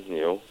from him, you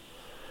know.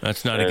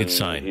 That's not a good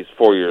sign. He's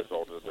 4 years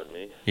older than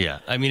me. Yeah.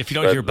 I mean, if you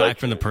don't hear back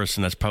from the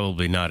person, that's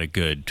probably not a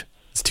good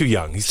It's too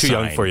young. He's too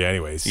young for you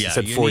anyways. Yeah, you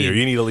said 4 years.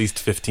 You need at least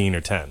 15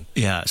 or 10.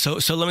 Yeah. So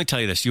let me tell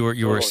you this. You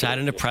were sad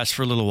and depressed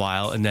for a little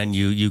while, and then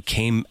you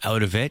came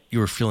out of it.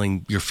 You're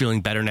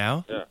feeling better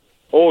now? Yeah.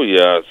 Oh,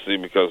 yeah. See,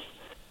 because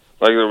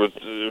like it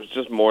was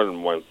just more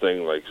than one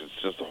thing. Like,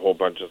 it's just a whole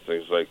bunch of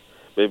things. Like,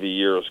 maybe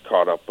years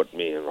caught up with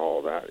me and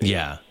all that.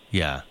 Yeah.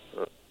 Yeah.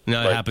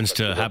 No, it happens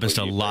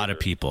to a lot of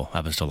people.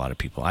 Happens to a lot of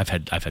people. I've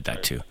had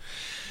that too.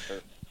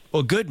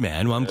 Well, good,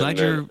 man. Well, I'm glad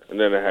you're. And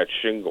then I had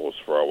shingles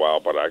for a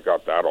while, but I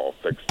got that all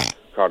fixed.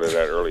 Caught it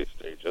at early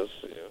stages.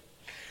 Yeah.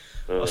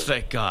 Oh,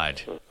 thank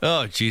God.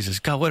 Oh, Jesus.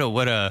 God,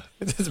 what a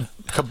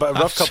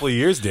rough couple of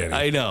years, Danny.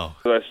 I know.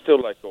 But I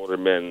still like older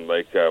men,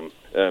 like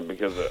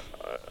because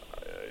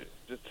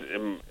just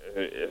in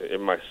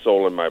my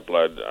soul and my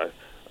blood,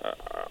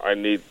 I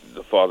need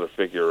the father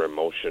figure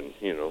emotion.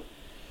 You know.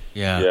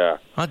 Yeah.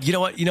 You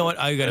know what?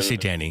 I got to say,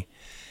 Danny,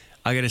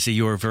 I got to say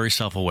you are very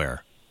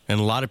self-aware. And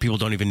a lot of people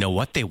don't even know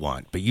what they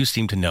want, but you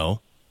seem to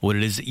know what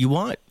it is that you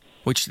want,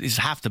 which is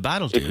half the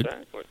battle, dude.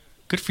 Exactly.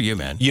 Good for you,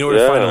 man. You know where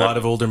to find a lot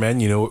of older men?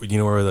 You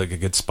know where like a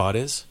good spot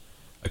is?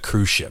 A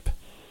cruise ship.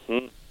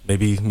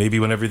 Maybe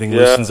when everything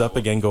loosens up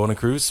again, go on a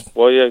cruise.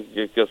 Well, yeah,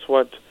 guess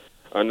what?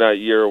 On that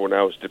year when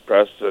I was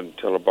depressed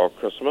until about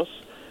Christmas,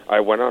 I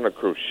went on a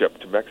cruise ship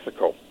to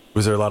Mexico.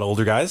 Was there a lot of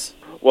older guys?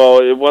 Well,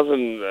 it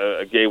wasn't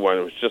a gay one.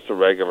 It was just a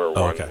regular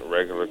one, a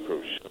regular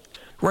cruise ship.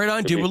 Right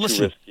on, dude. Well,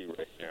 listen. Risky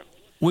right now.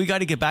 We got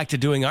to get back to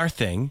doing our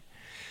thing,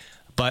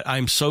 but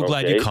I'm so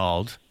glad you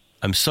called.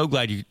 I'm so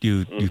glad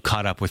you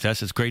caught up with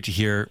us. It's great to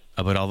hear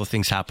about all the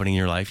things happening in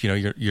your life. You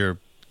know, you're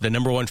the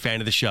number one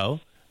fan of the show,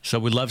 so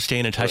we love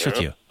staying in touch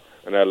with you.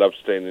 And I love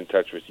staying in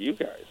touch with you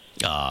guys.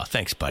 Ah,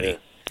 thanks, buddy. Yeah.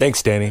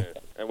 Thanks, Danny.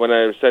 And when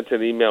I sent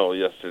an email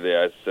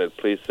yesterday, I said,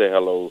 please say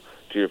hello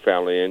to your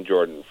family and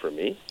Jordan for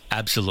me.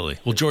 Absolutely.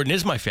 Well, Jordan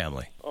is my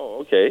family.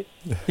 Oh, okay.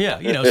 Yeah,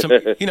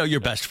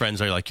 your best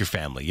friends are like your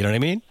family. You know what I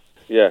mean?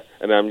 Yeah,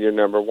 and I'm your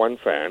number one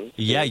fan.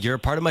 Yeah, you're a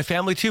part of my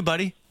family too,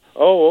 buddy.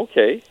 Oh,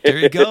 okay. There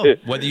you go.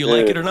 Whether you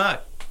like it or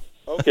not.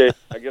 Okay,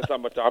 I guess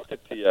I'm adopted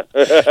to you.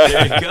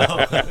 There you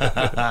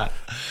go.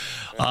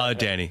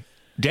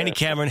 Danny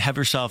Cameron, have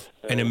yourself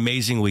an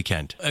amazing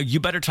weekend. You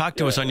better talk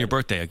to us on your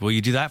birthday. Will you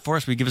do that for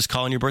us? Will you give us a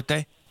call on your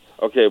birthday?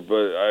 Okay,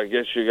 but I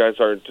guess you guys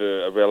aren't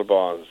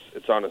available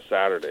it's on a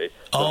Saturday.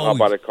 So how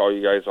about I call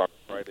you guys on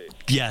Friday?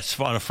 Yes,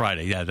 on a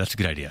Friday. Yeah, that's a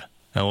good idea.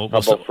 How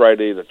about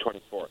Friday the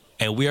 24th?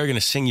 And we are going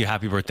to sing you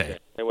happy birthday.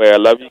 Anyway, I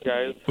love you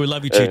guys. We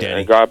love you too,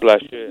 Danny. And God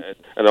bless you.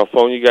 And I'll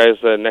phone you guys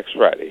next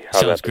Friday.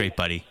 Sounds great,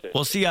 buddy.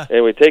 We'll see ya.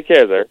 Anyway, take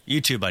care there. You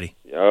too, buddy.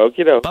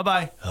 Okie doke.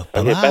 Bye-bye.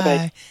 Okay,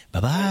 bye-bye.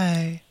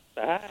 Bye-bye.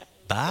 Bye.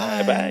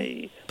 Bye.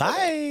 Bye.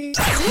 Bye.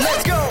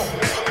 Let's go.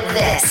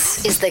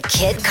 This is the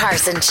Kid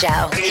Carson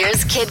Show.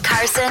 Here's Kid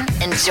Carson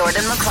and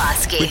Jordan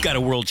McCloskey. We've got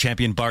a world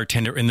champion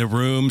bartender in the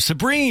room,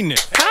 Sabrine.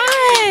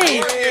 Hi.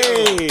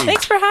 Hey.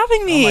 Thanks for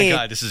having me. Oh my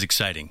God, this is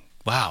exciting.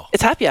 Wow.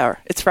 It's happy hour.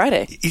 It's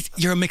Friday.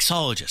 You're a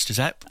mixologist, is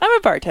that? I'm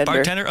a bartender.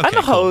 Bartender? Okay, I'm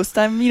a host.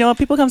 Cool.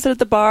 People come sit at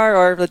the bar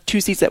or the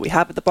 2 seats that we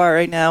have at the bar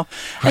right now,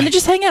 and they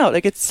just hang out.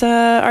 Like it's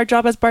our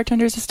job as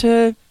bartenders is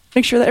to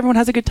make sure that everyone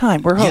has a good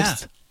time. We're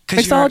hosts.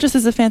 Mixologist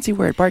is a fancy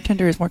word.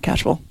 Bartender is more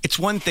casual. It's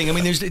one thing. I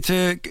mean, you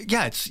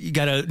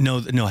got to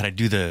know how to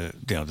do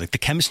the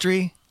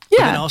chemistry.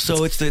 Yeah. And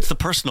also it's the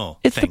personal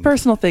thing. It's the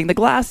personal thing.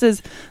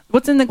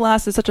 What's in the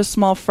glass is such a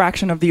small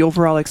fraction of the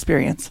overall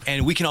experience.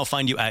 And we can all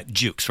find you at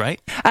Jukes, right?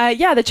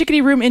 Yeah, the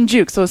Chickadee Room in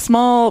Jukes. So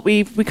small,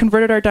 we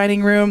converted our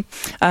dining room,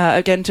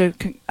 again, to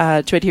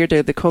adhere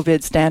to the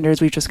COVID standards.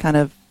 We've just kind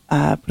of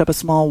put up a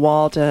small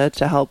wall to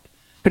help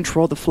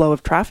control the flow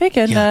of traffic,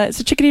 and it's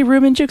a Chickadee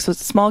Room in Jukes, so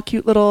it's a small,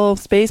 cute little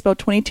space, about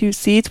 22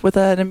 seats with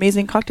an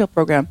amazing cocktail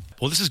program.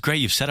 Well, this is great.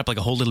 You've set up like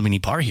a whole little mini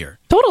bar here.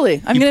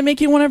 Totally. I'm going to make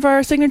you one of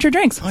our signature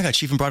drinks. Oh my God,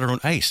 she even brought her own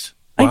ice.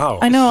 Wow.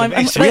 I know. I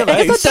guess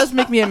that does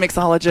make me a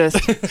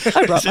mixologist.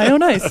 I brought my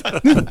own ice.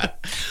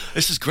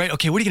 This is great.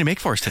 Okay, what are you going to make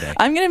for us today?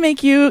 I'm going to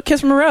make you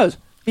Kiss from a Rose.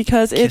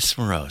 Because Kiss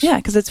from a Rose. Yeah,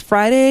 because it's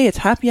Friday, it's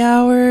happy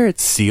hour.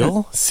 It's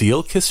Seal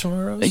Kiss from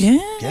a Rose?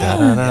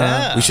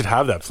 Yeah. We should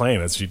have that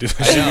playing as you do.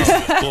 I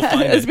know. We'll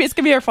find it. It's going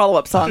to be our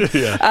follow-up song.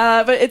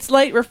 Yeah. But it's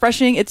light,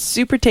 refreshing. It's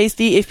super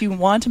tasty. If you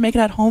want to make it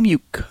at home,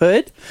 you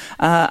could.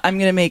 I'm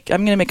going to make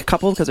a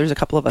couple because there's a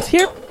couple of us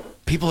here.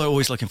 People are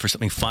always looking for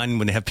something fun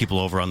when they have people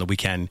over on the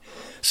weekend.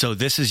 So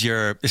this is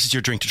your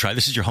drink to try.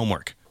 This is your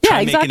homework. Yeah,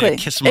 exactly. Making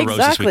a Kiss from a Rose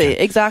this weekend.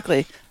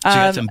 Exactly. So you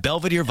got some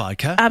Belvedere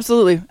vodka.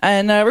 Absolutely.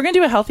 And we're going to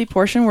do a healthy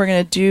portion. We're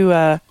going to do,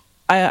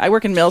 I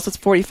work in Mills, so it's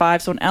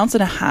 45, so 1.5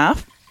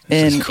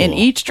 ounces in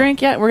each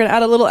drink. Yeah, we're going to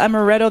add a little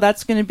amaretto.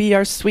 That's going to be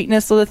our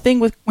sweetness. So the thing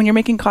with when you're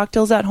making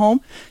cocktails at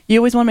home, you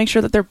always want to make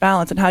sure that they're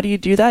balanced. And how do you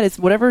do that? It's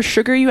whatever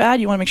sugar you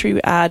add, you want to make sure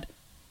you add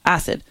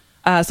acid.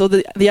 So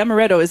the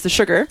amaretto is the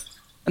sugar,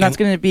 and that's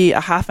going to be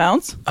 1/2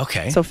 ounce.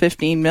 Okay. So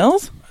 15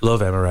 mils.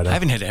 Love amaretto. I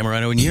haven't had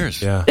amaretto in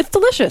years. Yeah. It's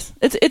delicious.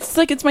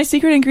 It's my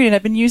secret ingredient.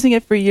 I've been using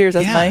it for years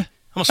as my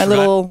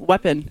little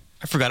weapon.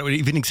 I forgot it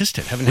even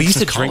existed. We used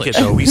to drink it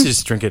though. We used to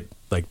just drink it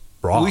like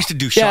raw. We used to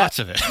do shots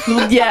of it.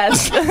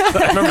 Yes. I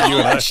remember you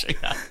and us.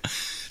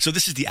 So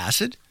this is the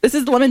acid? This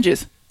is the lemon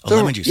juice.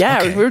 Lemon juice.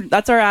 Yeah, okay.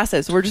 that's our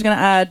acid. So we're just going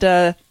to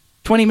add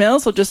 20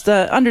 mils, so just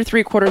under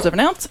 3/4 of an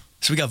ounce.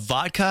 So we got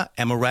vodka,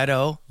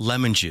 amaretto,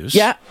 lemon juice.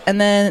 Yeah, and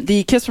then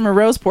the Kiss from a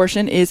Rose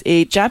portion is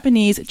a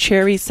Japanese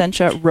cherry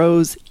sencha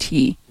rose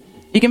tea.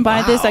 You can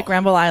buy this at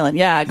Granville Island.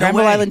 Yeah,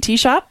 Granville Island Tea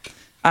Shop.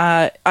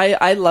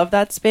 I love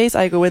that space.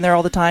 I go in there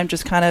all the time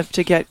just kind of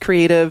to get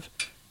creative,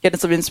 get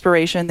some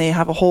inspiration. They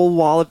have a whole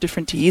wall of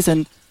different teas,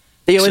 and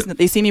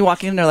they see me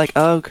walking in and they're like,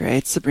 oh,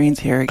 great,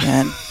 Sabrine's here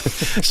again.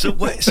 So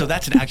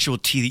that's an actual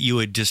tea that you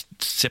would just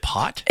sip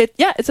hot?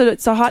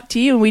 It's a hot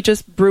tea, and we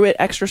just brew it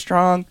extra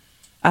strong.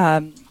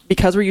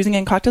 Because we're using it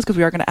in cocktails, because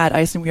we are going to add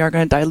ice and we are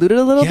going to dilute it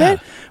a little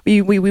bit.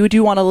 We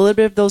do want a little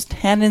bit of those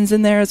tannins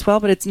in there as well,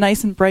 but it's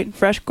nice and bright and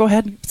fresh. Go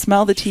ahead and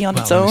smell the tea on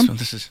its own.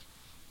 That's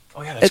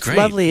it's great.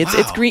 Lovely.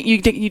 It's green.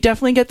 You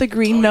definitely get the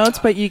green notes,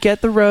 but you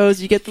get the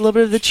rose. You get a little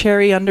bit of the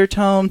cherry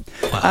undertone.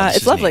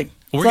 It's lovely.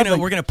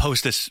 We're gonna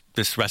post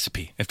this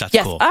recipe if that's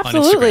cool. Yes,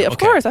 absolutely. On Of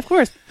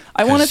course.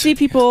 I want to see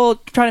people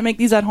try to make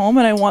these at home,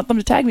 and I want them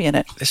to tag me in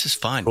it. This is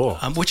fun. Cool.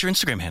 What's your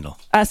Instagram handle?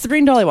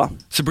 Sabrine Dollywall.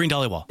 Sabrine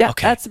Dollywall. Yeah,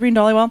 okay. That's Sabrine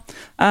Dollywall.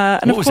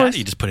 And what of was course, that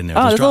you just put in there?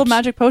 Oh, Those there's a little drops?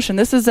 magic potion.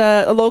 This is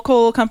a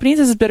local company.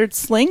 This is Bittered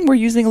Sling. We're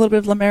using a little bit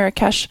of La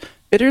Marrakesh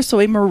bitters,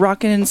 so a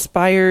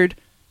Moroccan-inspired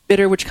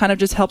bitter, which kind of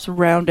just helps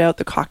round out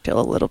the cocktail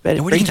a little bit.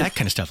 And where do you get that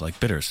kind of stuff, like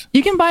bitters?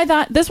 You can buy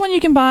that. This one you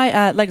can buy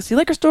at Legacy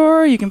Liquor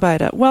Store. You can buy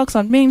it at Welks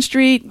on Main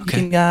Street.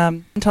 Okay. You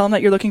can tell them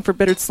that you're looking for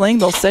Bittered Sling.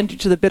 They'll send you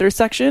to the bitter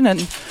section, and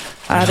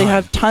they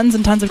have tons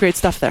and tons of great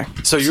stuff there.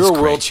 So you're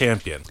a world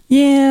champion.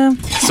 Yeah.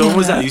 So when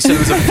was that? You said it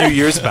was a few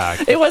years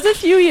back. It was a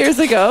few years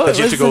ago. Did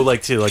you have to go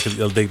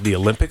to the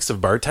Olympics of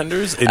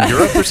bartenders in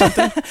Europe or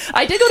something?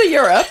 I did go to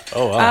Europe.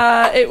 Oh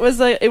wow! It was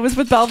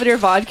with Belvedere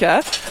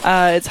Vodka.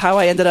 It's how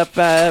I ended up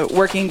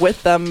working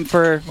with them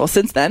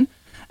since then,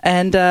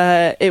 and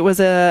it was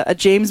a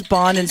James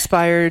Bond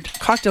inspired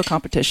cocktail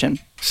competition.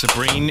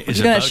 Sabrine is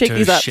about to shake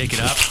it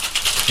up.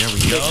 There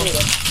we go.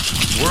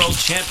 World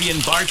champion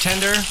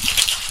bartender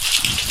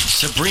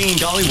Sabrine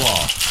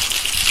Dollywall.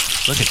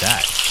 Look at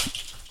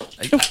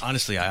that.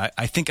 Honestly,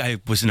 I think I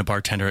was in a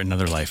bartender in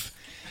another life.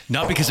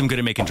 Not because I'm good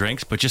at making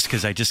drinks, but just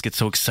because I just get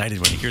so excited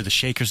when I hear the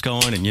shakers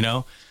going, and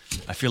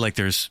I feel like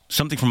there's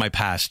something from my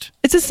past.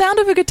 It's a sound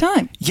of a good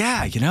time.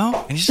 Yeah, and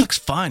it just looks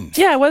fun.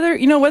 Yeah, whether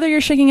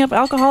you're shaking up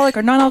alcoholic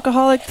or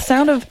non-alcoholic, the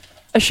sound of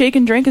a shake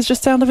and drink is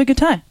just sound of a good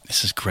time.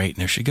 This is great.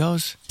 And there she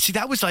goes. See,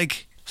 that was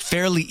like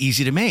fairly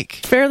easy to make.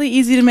 Fairly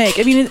easy to make.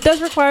 I mean, it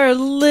does require a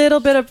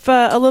little bit of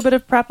prep, a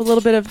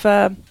little bit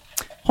of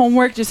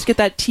homework just to get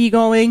that tea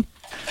going.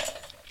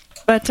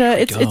 But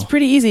it's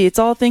pretty easy. It's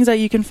all things that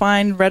you can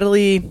find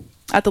readily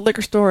at the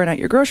liquor store and at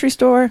your grocery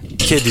store.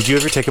 Kid, did you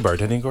ever take a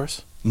bartending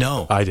course?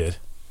 No. I did.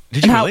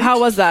 Did you really? How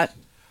was that?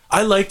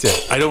 I liked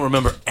it. I don't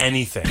remember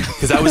anything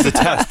because that was the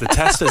test. The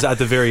test is at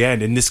the very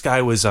end, and this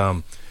guy was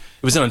it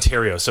was in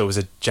Ontario, so it was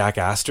a Jack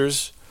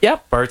Astor's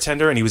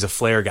bartender, and he was a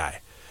flair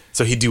guy.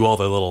 So he'd do all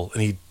the little,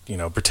 and he'd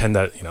pretend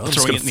that I'm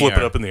just gonna flip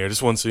it up in the air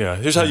just once.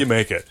 Here's how you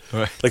make it.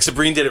 Right. Like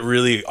Sabrine did it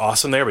really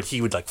awesome there, but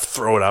he would like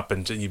throw it up,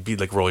 and you'd be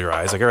like roll your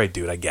eyes, like, all right,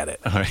 dude, I get it.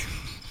 All right.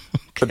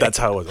 But that's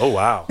how it was. Oh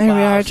wow! There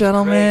we are,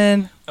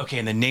 gentlemen. Okay,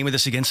 and the name of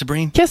this again,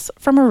 Sabrine? Kiss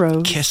from a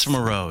Rose. Kiss from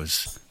a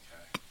Rose.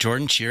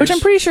 Jordan, cheers. Which I'm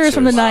pretty sure is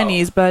from the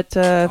 90s, but...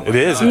 it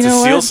is. It's a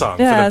Seal song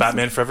for the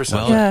Batman Forever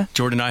song. Well,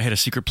 Jordan and I had a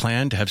secret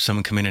plan to have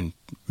someone come in and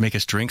make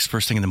us drinks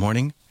first thing in the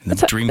morning, and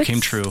the dream came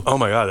true. Oh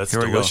my God, that's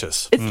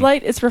delicious. It's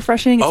light, it's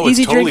refreshing, it's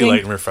easy totally drinking.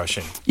 light and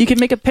refreshing. You can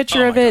make a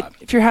picture of it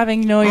if you're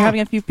having, you're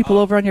having a few people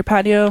over on your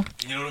patio.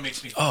 You know what it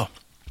makes me...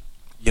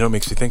 You know what it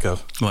makes me think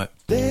of? What?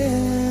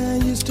 There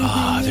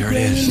it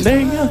is. There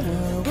you go.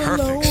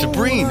 Perfect.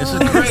 Sabrine, this is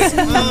great.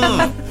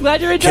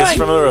 Glad you're enjoying. Kiss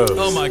from a Rose.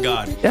 Oh my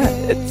God. Yeah,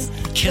 it's...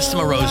 Kiss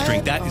from a Rose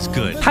drink. That is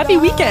good. Happy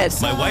weekend.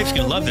 My wife's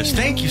going to love this.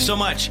 Thank you so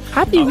much.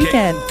 Happy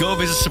weekend. Go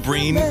visit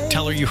Sabrine.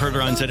 Tell her you heard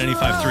her on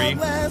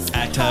Z95.3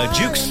 at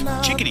Jukes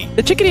Chickadee.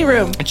 The Chickadee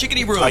Room. The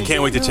Chickadee Room. I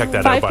can't wait to check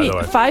that out, by the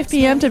way. 5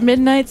 p.m. to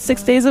midnight,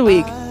 6 days a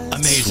week.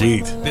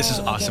 Amazing. Sweet. This is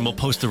awesome. We'll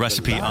post the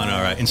recipe on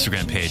our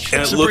Instagram page.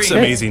 And it looks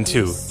amazing,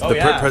 too.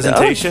 The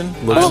presentation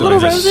looks little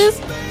amazing.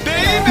 roses.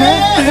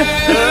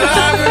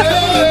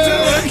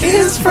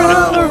 Kiss from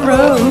a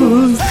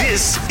Rose.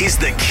 This is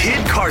the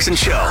Kid Carson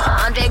Show.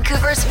 On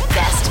Vancouver's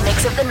best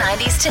mix of the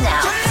 90s to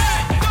now.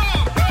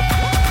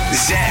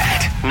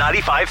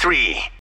 Z95.3.